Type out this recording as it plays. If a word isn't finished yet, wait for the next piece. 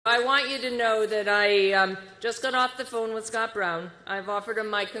I want you to know that I just got off the phone with Scott Brown. I've offered him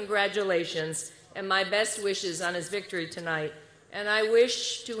my congratulations and my best wishes on his victory tonight. And I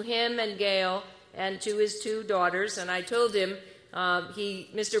wish to him and Gail and to his two daughters, and I told him,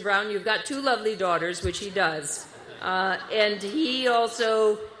 Mr. Brown, you've got two lovely daughters, which he does. And he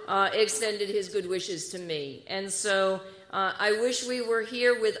also extended his good wishes to me. And so I wish we were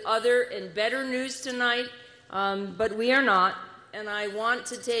here with other and better news tonight, but we are not. And I want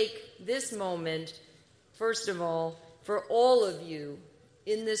to take this moment, first of all, for all of you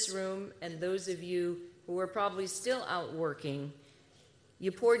in this room and those of you who are probably still out working.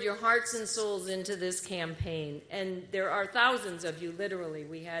 You poured your hearts and souls into this campaign, and there are thousands of you, literally.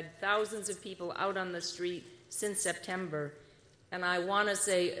 We had thousands of people out on the street since September, and I want to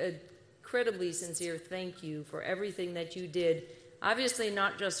say an incredibly sincere thank you for everything that you did, obviously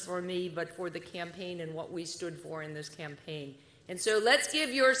not just for me, but for the campaign and what we stood for in this campaign. And so let's give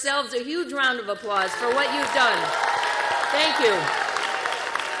yourselves a huge round of applause for what you've done. Thank you.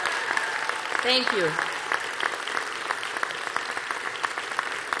 Thank you.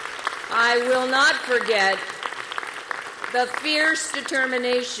 I will not forget the fierce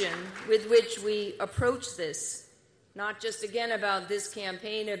determination with which we approach this, not just again about this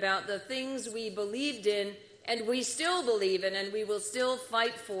campaign, about the things we believed in and we still believe in and we will still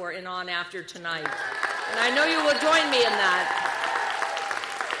fight for and on after tonight. And I know you will join me in that.